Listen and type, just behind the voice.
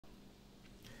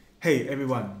Hey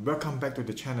everyone, welcome back to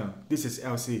the channel. This is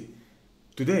LC.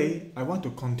 Today, I want to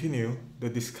continue the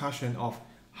discussion of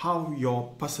how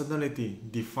your personality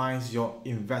defines your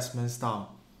investment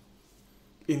style.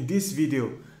 In this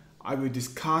video, I will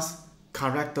discuss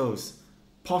characters,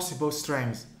 possible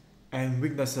strengths, and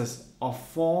weaknesses of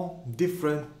 4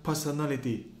 different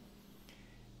personalities: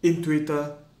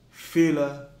 Intuitor,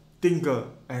 Feeler, Thinker,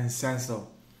 and Sensor.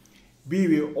 We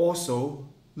will also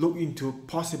look into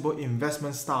possible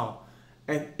investment style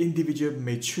an individual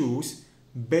may choose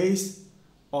based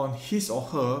on his or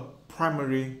her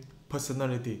primary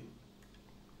personality.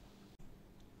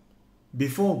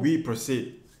 Before we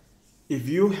proceed, if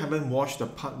you haven't watched the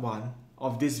part 1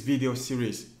 of this video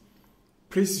series,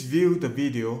 please view the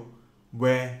video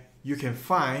where you can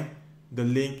find the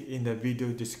link in the video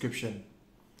description.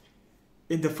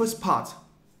 In the first part,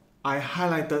 I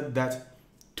highlighted that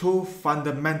 2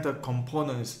 fundamental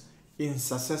components in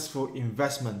successful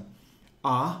investment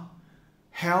are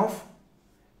health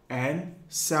and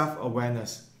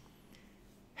self-awareness.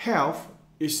 Health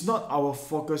is not our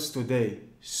focus today,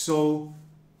 so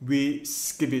we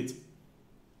skip it.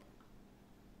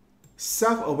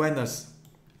 Self-awareness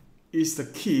is the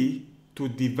key to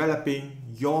developing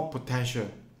your potential.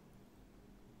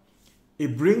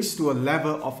 It brings to a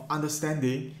level of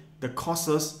understanding the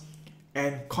causes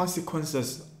and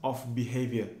consequences of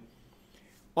behavior.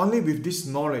 Only with this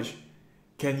knowledge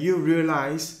can you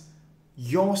realize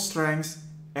your strengths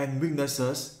and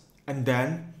weaknesses and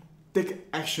then take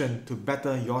action to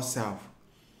better yourself.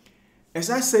 As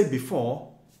I said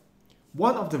before,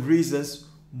 one of the reasons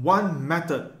one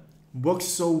method works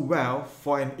so well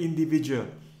for an individual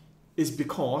is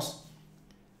because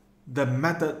the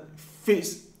method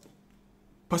fits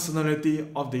personality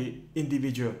of the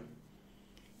individual.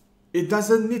 It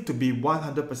doesn't need to be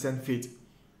 100% fit.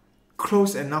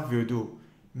 Close enough will do.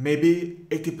 Maybe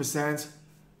 80%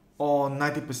 or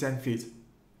 90% fit.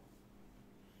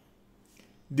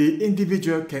 The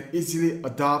individual can easily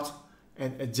adapt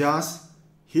and adjust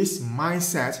his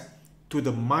mindset to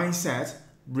the mindset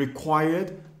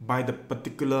required by the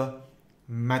particular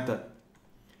method.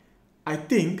 I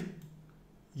think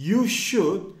you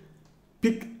should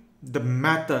pick the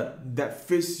method that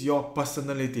fits your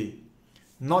personality,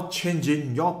 not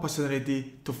changing your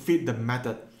personality to fit the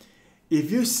method. If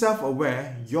you're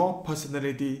self-aware your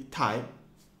personality type,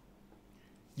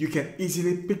 you can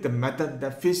easily pick the method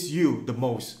that fits you the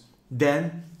most.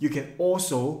 Then you can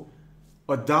also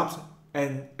adapt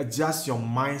and adjust your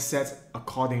mindset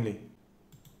accordingly.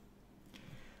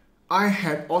 I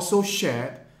had also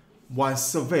shared one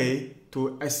survey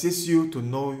to assist you to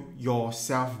know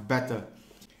yourself better.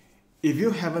 If you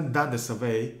haven't done the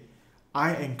survey,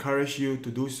 I encourage you to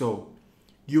do so.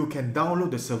 You can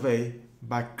download the survey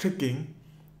by clicking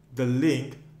the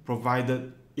link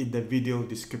provided in the video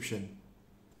description.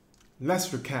 Let's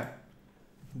recap.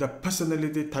 The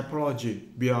personality typology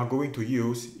we are going to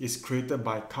use is created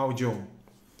by Carl Jung.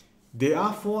 There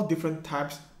are 4 different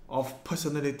types of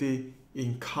personality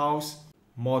in Carl's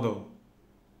model: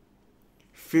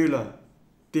 Feeler,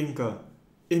 Thinker,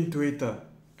 Intuitor,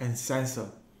 and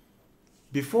Sensor.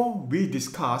 Before we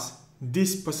discuss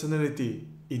this personality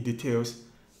in details,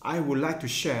 I would like to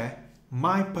share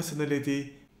my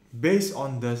personality based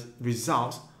on the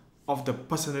results of the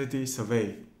personality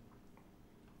survey.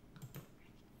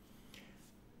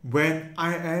 When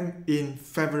I am in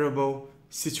favorable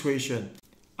situation,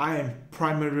 I am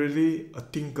primarily a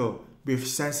thinker with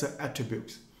sensor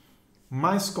attributes.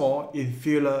 My score in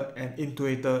Feeler and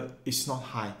Intuitor is not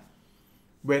high.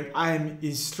 When I am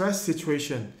in stress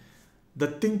situation, the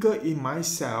thinker in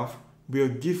myself will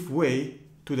give way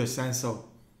to the sensor.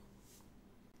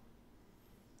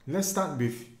 Let's start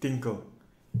with thinker.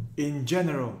 In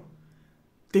general,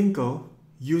 thinker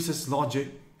uses logic,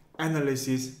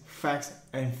 analysis, facts,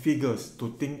 and figures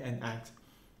to think and act.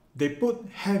 They put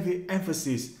heavy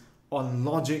emphasis on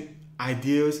logic,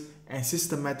 ideas, and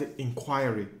systematic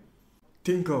inquiry.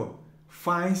 Thinker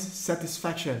finds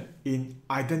satisfaction in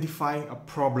identifying a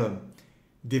problem,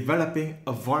 developing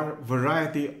a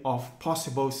variety of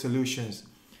possible solutions,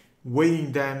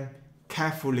 weighing them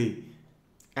carefully,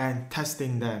 and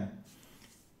testing them.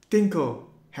 Thinker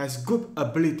has good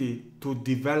ability to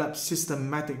develop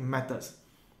systematic methods.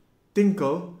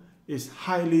 Thinker is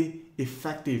highly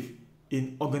effective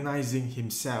in organizing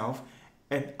himself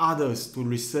and others to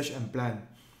research and plan.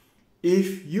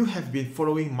 If you have been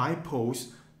following my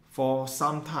posts for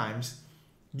some time,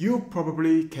 you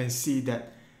probably can see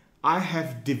that I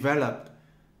have developed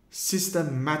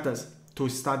system methods to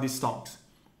study stocks.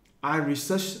 I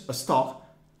research a stock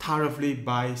thoroughly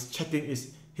by checking its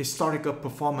historical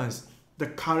performance, the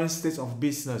current state of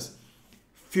business,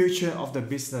 future of the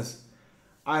business.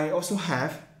 I also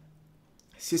have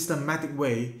systematic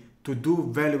way to do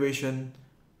valuation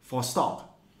for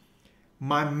stock.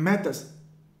 My methods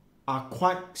are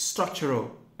quite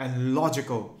structural and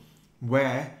logical,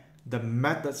 where the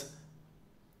methods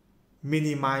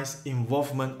minimize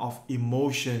involvement of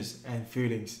emotions and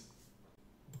feelings.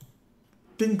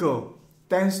 Thinker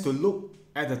tends to look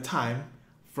at the time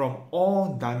from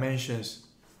all dimensions,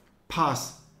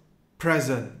 past,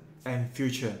 present, and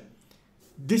future.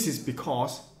 This is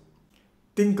because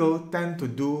Thinker tend to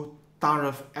do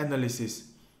thorough analysis.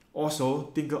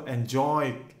 Also, Thinker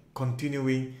enjoy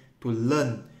continuing to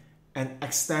learn and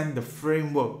extend the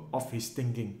framework of his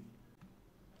thinking.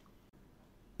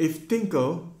 If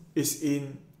Thinker is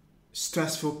in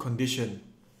stressful condition,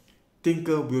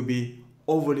 Thinker will be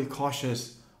overly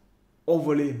cautious,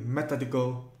 overly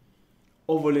methodical,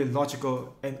 overly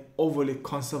logical, and overly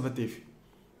conservative.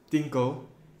 Thinker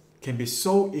can be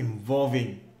so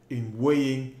involving in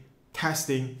weighing,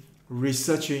 testing,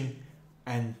 researching,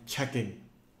 and checking.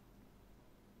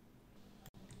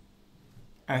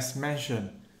 As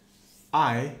mentioned,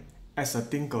 I, as a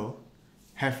thinker,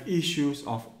 have issues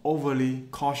of overly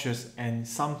cautious and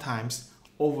sometimes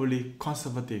overly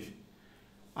conservative.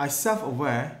 I'm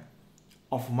self-aware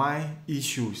of my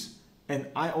issues, and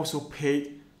I also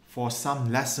paid for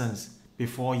some lessons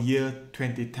before year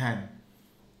 2010.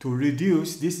 To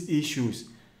reduce these issues,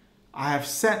 I have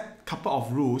set a couple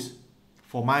of rules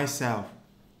for myself,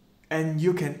 and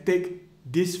you can take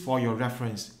this for your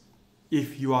reference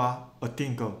if you are a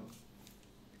thinker.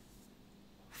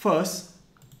 First,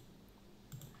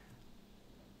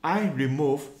 I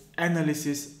remove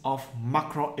analysis of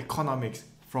macroeconomics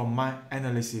from my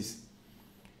analysis.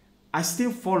 I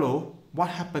still follow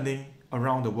what's happening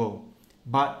around the world,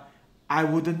 but I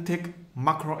wouldn't take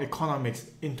macroeconomics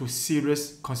into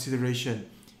serious consideration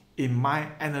in my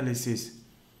analysis.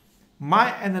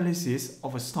 My analysis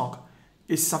of a stock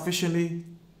is sufficiently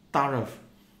thorough,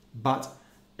 but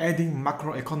adding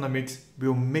macroeconomics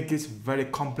will make it very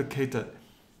complicated,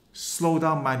 slow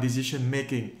down my decision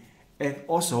making, and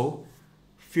also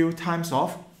few times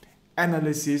of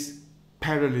analysis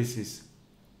paralysis.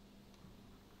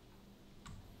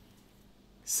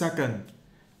 Second,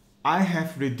 I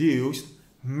have reduced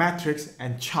metrics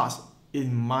and charts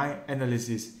in my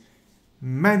analysis.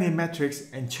 Many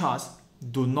metrics and charts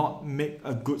do not make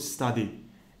a good study,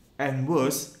 and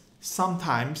worse,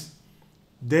 sometimes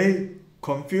they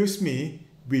confuse me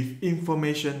with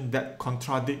information that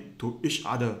contradict to each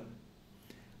other.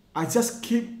 I just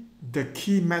keep the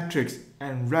key metrics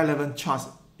and relevant charts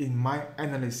in my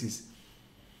analysis.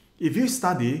 If you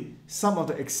study some of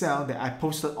the Excel that I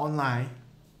posted online,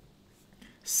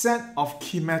 set of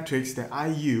key metrics that I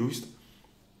used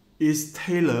is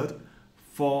tailored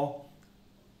for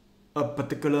a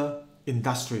particular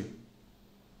industry.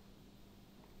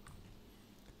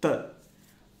 Third,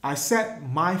 I set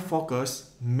my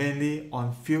focus mainly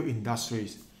on few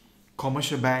industries: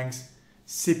 commercial banks,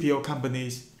 CPO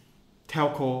companies,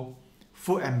 telco,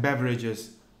 food and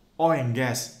beverages, oil and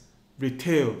gas,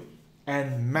 retail,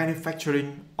 and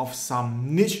manufacturing of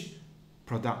some niche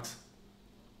products.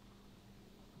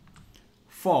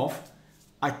 Fourth,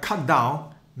 I cut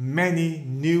down many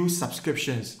new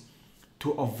subscriptions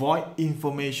to avoid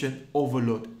information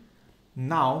overload.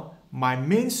 Now, my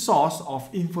main source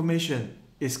of information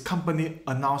is company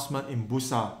announcement in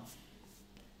Bursa,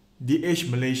 DH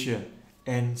Malaysia,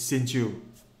 and Sinju.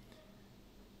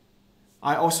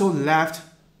 I also left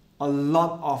a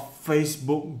lot of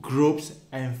Facebook groups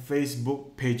and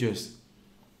Facebook pages.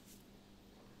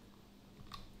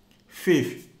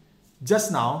 Fifth,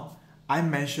 just now I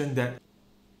mentioned that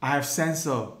I have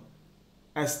censor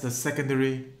as the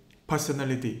secondary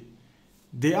personality.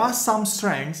 There are some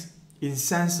strengths in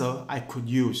censor I could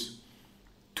use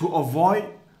to avoid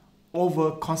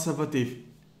over-conservative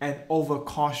and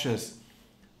over-cautious,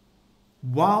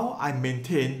 while I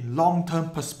maintain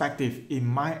long-term perspective in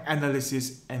my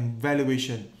analysis and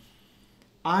valuation.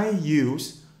 I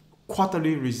use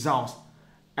quarterly results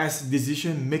as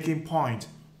decision-making point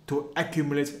to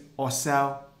accumulate or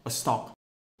sell a stock.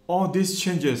 All these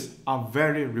changes are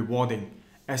very rewarding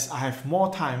as I have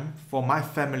more time for my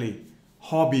family,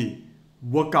 hobby,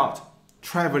 workout,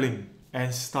 traveling,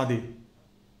 and study.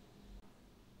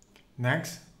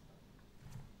 Next,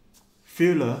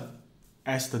 Fuller,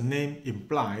 as the name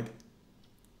implied,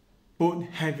 put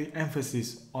heavy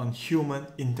emphasis on human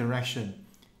interaction,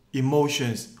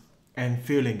 emotions, and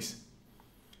feelings.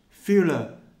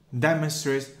 Fuller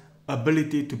demonstrates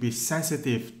ability to be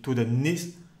sensitive to the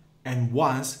needs and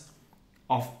wants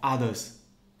of others.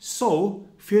 So,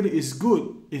 feeler is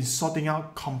good in sorting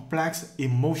out complex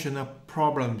emotional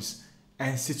problems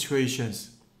and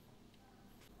situations.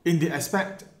 In the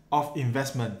aspect of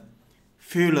investment,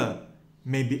 feeler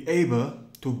may be able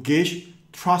to gauge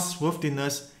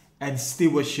trustworthiness and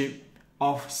stewardship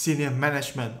of senior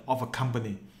management of a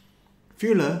company.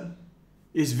 Feeler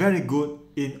is very good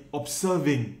in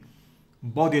observing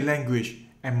body language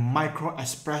and micro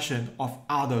expression of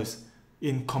others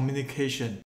in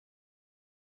communication.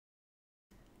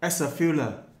 As a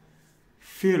feeler,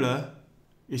 feeler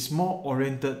is more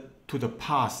oriented to the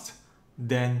past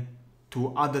than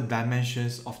to other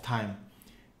dimensions of time.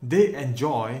 They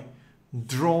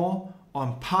draw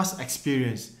on past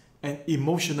experience and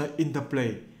emotional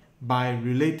interplay by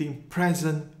relating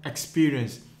present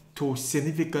experience to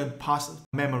significant past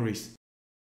memories.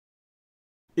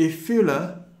 If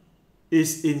feeler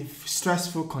is in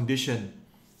stressful condition,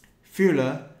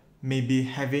 feeler may be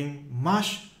having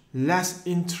much less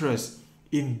interest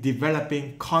in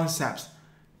developing concepts,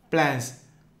 plans,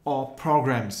 or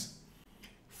programs.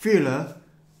 Feeler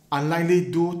unlikely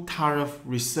do thorough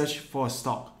research for a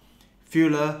stock.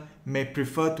 Feeler may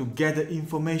prefer to gather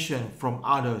information from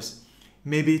others,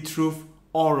 maybe through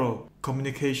oral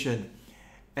communication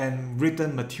and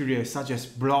written material such as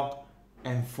blog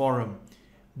and forum.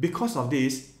 Because of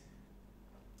this,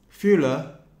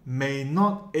 feeler may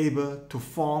not able to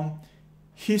form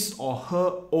his or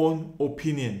her own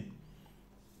opinion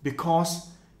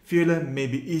because feeler may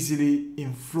be easily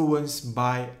influenced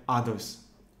by others.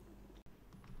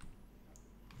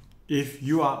 If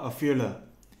you are a feeler,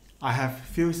 I have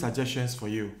few suggestions for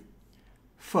you.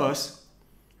 First,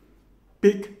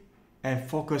 pick and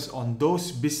focus on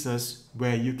those businesses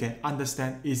where you can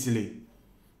understand easily.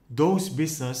 Those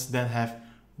businesses that have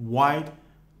wide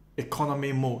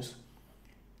economy modes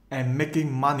and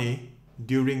making money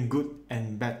during good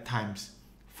and bad times.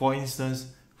 For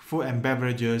instance, food and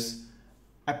beverages,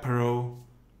 apparel,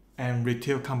 and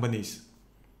retail companies.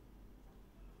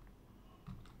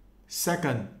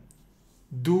 Second,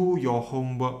 do your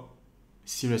homework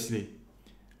seriously.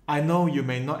 I know you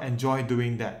may not enjoy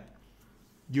doing that.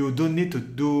 You don't need to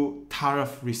do thorough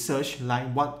research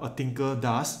like what a thinker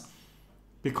does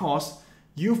because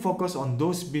you focus on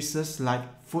those businesses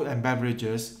like food and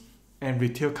beverages and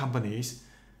retail companies.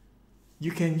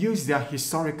 You can use their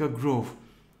historical growth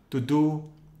to do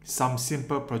some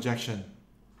simple projection.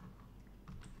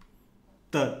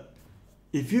 Third,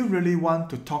 if you really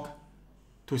want to talk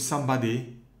to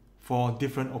somebody for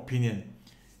different opinion,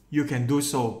 you can do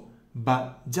so,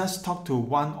 but just talk to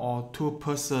one or two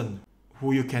persons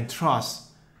who you can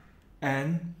trust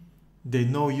and they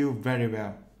know you very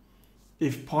well.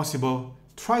 If possible,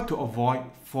 try to avoid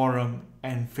forum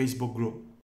and Facebook group.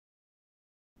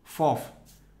 Fourth,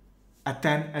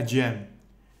 attend AGM.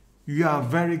 You are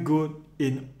very good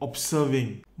in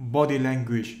observing body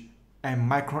language and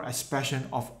micro expression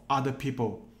of other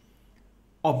people.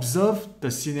 Observe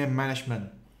the senior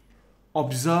management.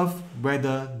 Observe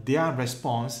whether their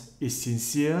response is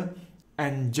sincere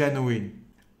and genuine.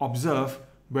 Observe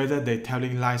whether they're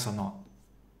telling lies or not.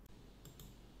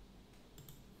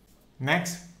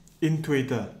 Next,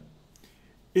 Intuitor.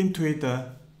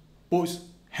 Intuitor puts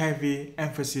heavy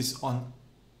emphasis on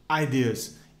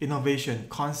ideas, innovation,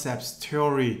 concepts,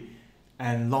 theory,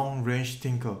 and long-range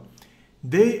thinker.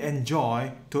 They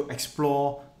enjoy to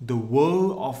explore the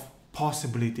world of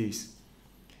possibilities.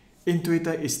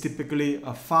 Intuitor is typically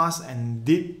a fast and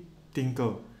deep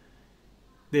thinker.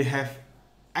 They have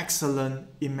excellent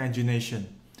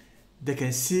imagination. They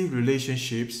can see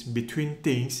relationships between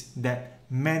things that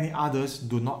many others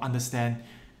do not understand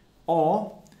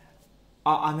or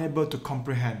are unable to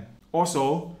comprehend.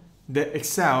 Also, they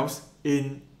excel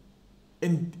in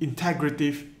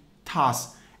integrative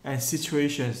tasks and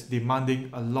situations demanding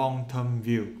a long-term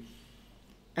view.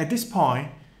 At this point,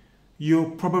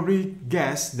 you probably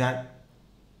guess that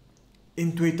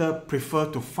Intuitor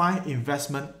prefer to find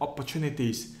investment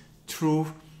opportunities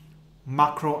through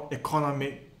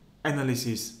macroeconomic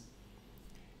analysis.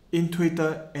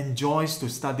 Intuitor enjoys to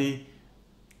study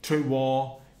trade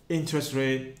war, interest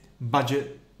rate,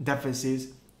 budget deficits,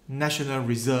 national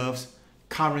reserves,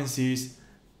 currencies,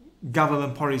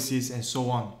 government policies, and so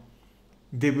on.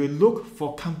 They will look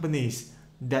for companies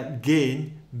that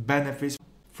gain benefits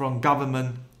from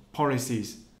government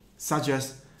policies, such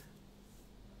as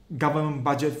government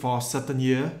budget for a certain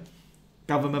year,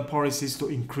 government policies to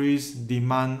increase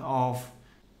demand of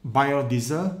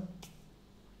biodiesel,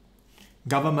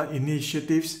 government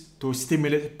initiatives to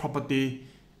stimulate property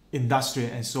industry,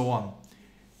 and so on.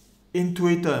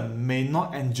 Intuitor may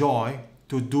not enjoy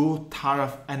to do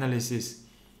tariff analysis.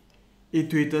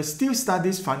 Intuitor still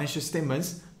studies financial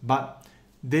statements, but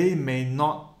they may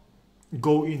not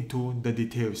go into the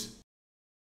details.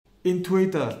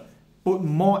 Intuitor put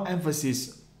more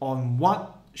emphasis on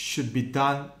what should be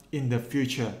done in the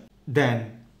future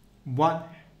than what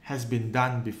has been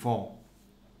done before.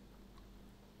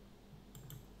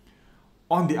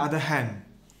 On the other hand,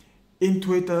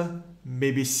 Intuitor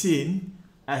may be seen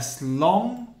as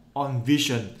long on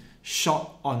vision, short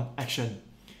on action.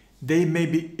 They may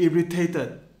be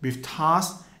irritated with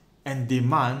tasks and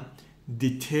demand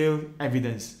detailed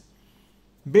evidence.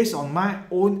 Based on my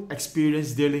own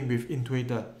experience dealing with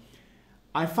Intuitor,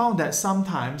 I found that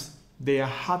sometimes they are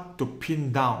hard to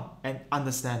pin down and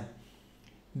understand.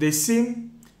 They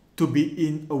seem to be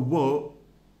in a world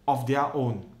of their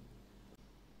own.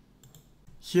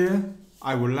 Here,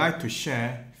 I would like to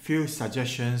share few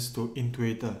suggestions to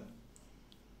Intuitor.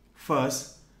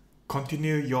 First,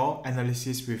 continue your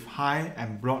analysis with high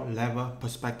and broad level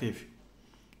perspective,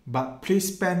 but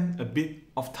please spend a bit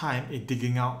of time in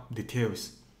digging out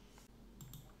details.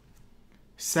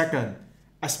 Second,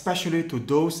 especially to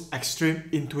those extreme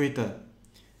Intuitor,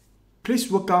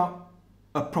 please work out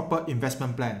a proper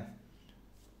investment plan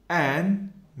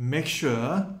and make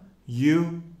sure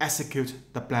you execute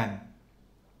the plan.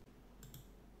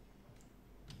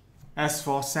 As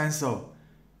for Sensor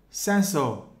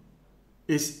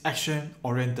is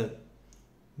action-oriented.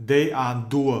 They are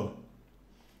doer.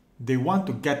 They want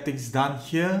to get things done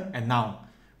here and now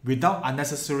without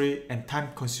unnecessary and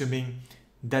time-consuming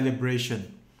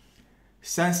deliberation.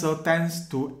 Sensor tends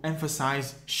to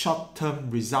emphasize short-term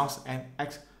results and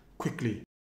act quickly.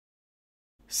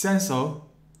 Sensor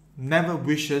never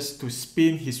wishes to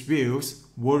spin his wheels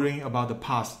worrying about the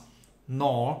past,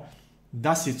 nor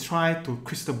does he try to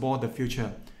crystal ball the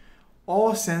future.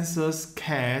 All Sensor's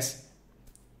cares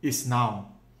is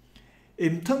now.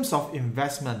 In terms of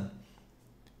investment,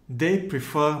 they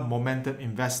prefer momentum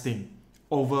investing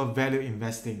over value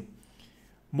investing.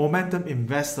 Momentum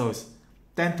investors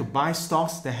tend to buy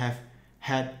stocks that have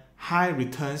had high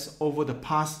returns over the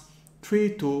past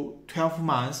 3 to 12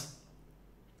 months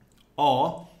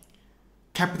or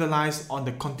capitalize on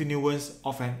the continuance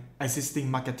of an existing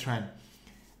market trend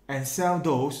and sell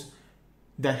those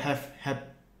that have had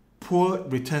poor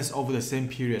returns over the same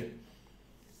period.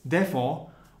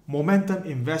 Therefore, momentum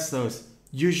investors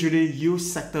usually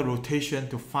use sector rotation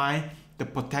to find the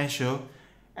potential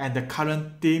and the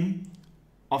current theme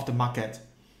of the market,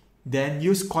 then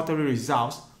use quarterly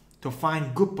results to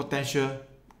find good potential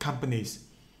companies.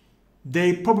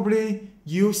 They probably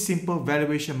use simple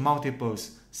valuation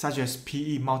multiples such as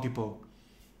PE multiple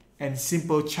and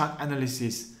simple chart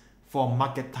analysis for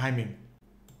market timing.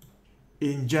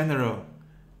 In general,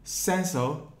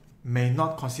 Sensor may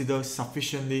not consider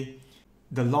sufficiently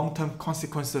the long-term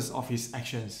consequences of his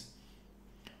actions.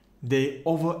 They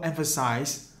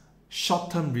overemphasize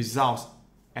short-term results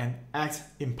and act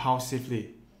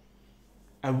impulsively.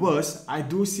 At worst, I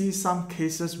do see some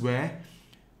cases where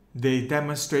they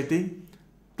demonstrating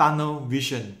tunnel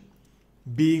vision,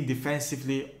 being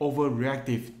defensively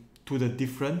overreactive to the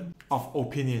difference of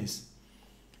opinions.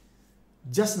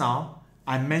 Just now,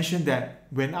 I mentioned that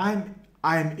when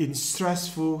I'm in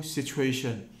stressful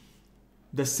situation,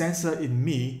 the sensor in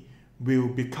me will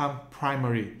become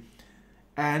primary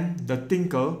and the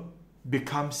thinker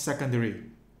becomes secondary.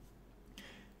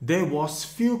 There was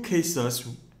few cases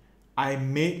I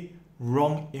made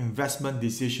wrong investment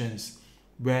decisions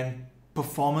when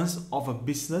performance of a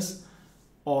business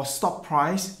or stock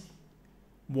price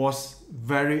was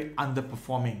very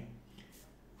underperforming.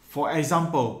 For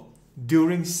example,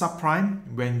 during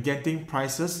subprime, when getting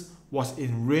prices was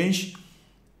in range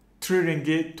 3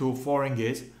 ringgit to 4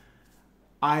 ringgit,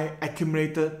 I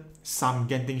accumulated some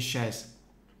Genting shares.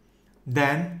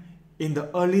 Then, in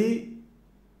the early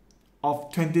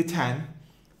of 2010,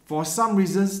 for some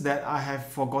reasons that I have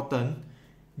forgotten,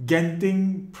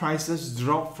 Genting prices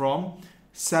dropped from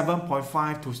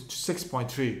 7.5 to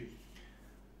 6.3.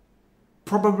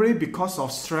 Probably because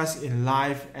of stress in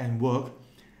life and work,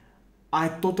 I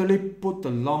totally put the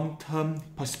long-term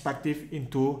perspective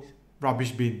into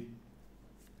rubbish bin.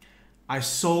 I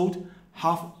sold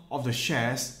half of the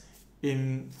shares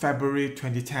in February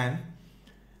 2010.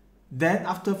 Then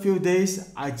after a few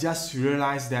days, I just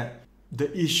realized that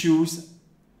the issues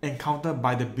encountered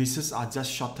by the business are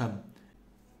just short-term.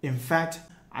 In fact,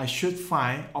 I should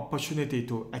find opportunity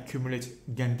to accumulate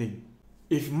Genting.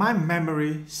 If my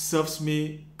memory serves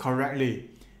me correctly,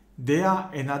 there are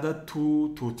another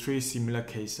 2 to 3 similar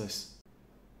cases.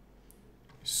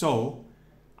 So,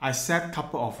 I set a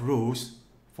couple of rules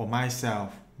for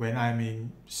myself when I'm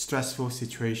in stressful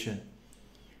situation.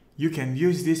 You can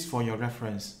use this for your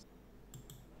reference.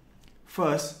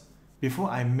 First, before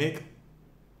I make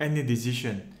any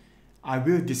decision, I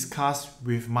will discuss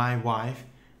with my wife,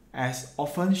 as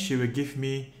often she will give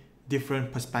me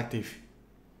different perspective.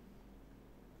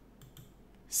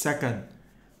 Second,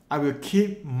 I will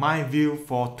keep my view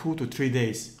for 2 to 3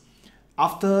 days.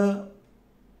 After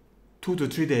 2 to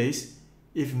 3 days,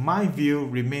 if my view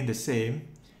remains the same,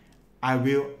 I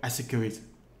will execute it.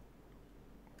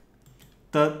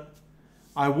 Third,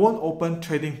 I won't open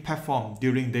trading platform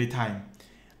during daytime.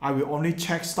 I will only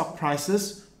check stock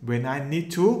prices when I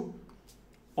need to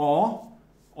or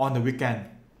on the weekend.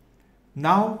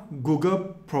 Now,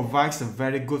 Google provides a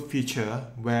very good feature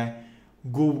where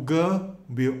Google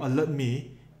will alert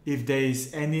me if there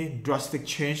is any drastic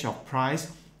change of price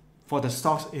for the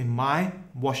stocks in my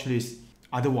watch list.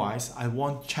 Otherwise, I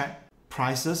won't check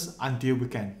prices until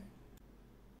weekend.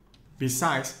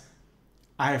 Besides,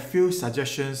 I have few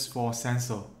suggestions for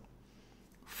sensor.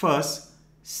 First,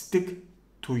 stick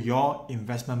to your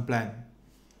investment plan.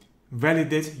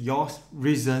 Validate your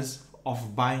reasons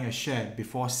of buying a share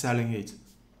before selling it.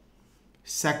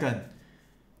 Second,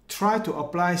 try to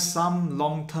apply some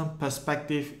long-term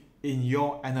perspective in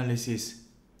your analysis.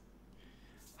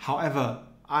 However,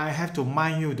 I have to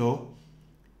mind you though,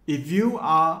 if you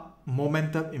are a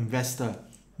momentum investor,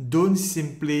 don't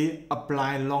simply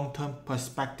apply long-term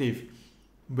perspective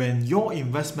when your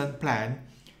investment plan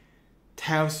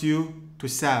tells you to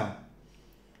sell.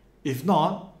 If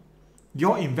not,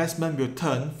 your investment will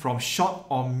turn from short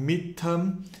or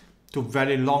mid-term to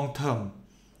very long-term.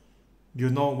 You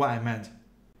know what I meant.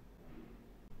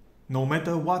 No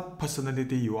matter what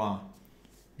personality you are,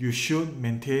 you should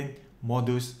maintain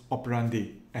modus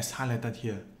operandi as highlighted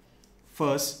here.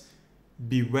 First,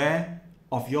 beware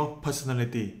of your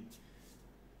personality.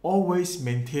 Always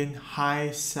maintain high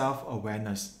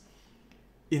self-awareness.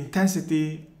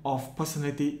 Intensity of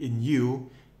personality in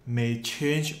you may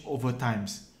change over time,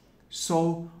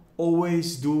 so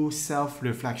always do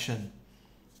self-reflection.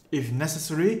 If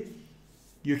necessary,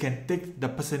 you can take the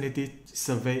personality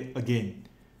survey again.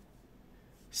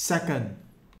 Second,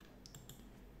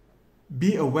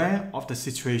 be aware of the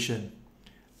situation.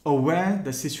 Aware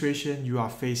the situation you are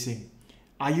facing.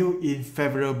 Are you in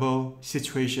favorable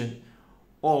situation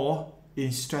or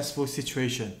in stressful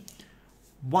situation?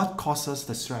 What causes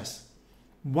the stress?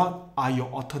 What are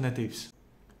your alternatives?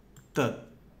 Third,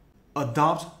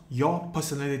 adopt your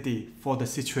personality for the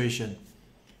situation.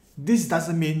 This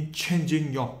doesn't mean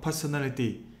changing your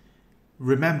personality.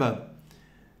 Remember,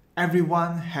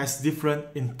 everyone has different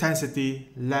intensity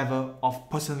level of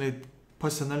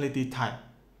personality type.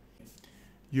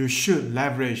 You should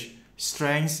leverage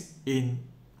strengths in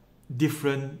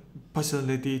different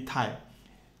personality type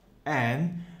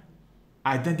and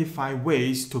identify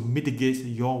ways to mitigate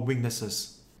your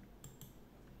weaknesses.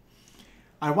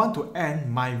 I want to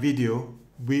end my video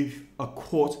with a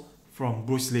quote from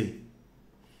Bruce Lee.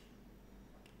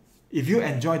 If you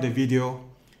enjoyed the video,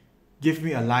 give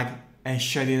me a like and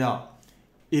share it out.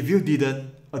 If you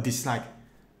didn't, a dislike.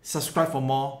 Subscribe for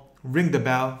more, ring the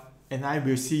bell, and I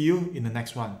will see you in the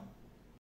next one.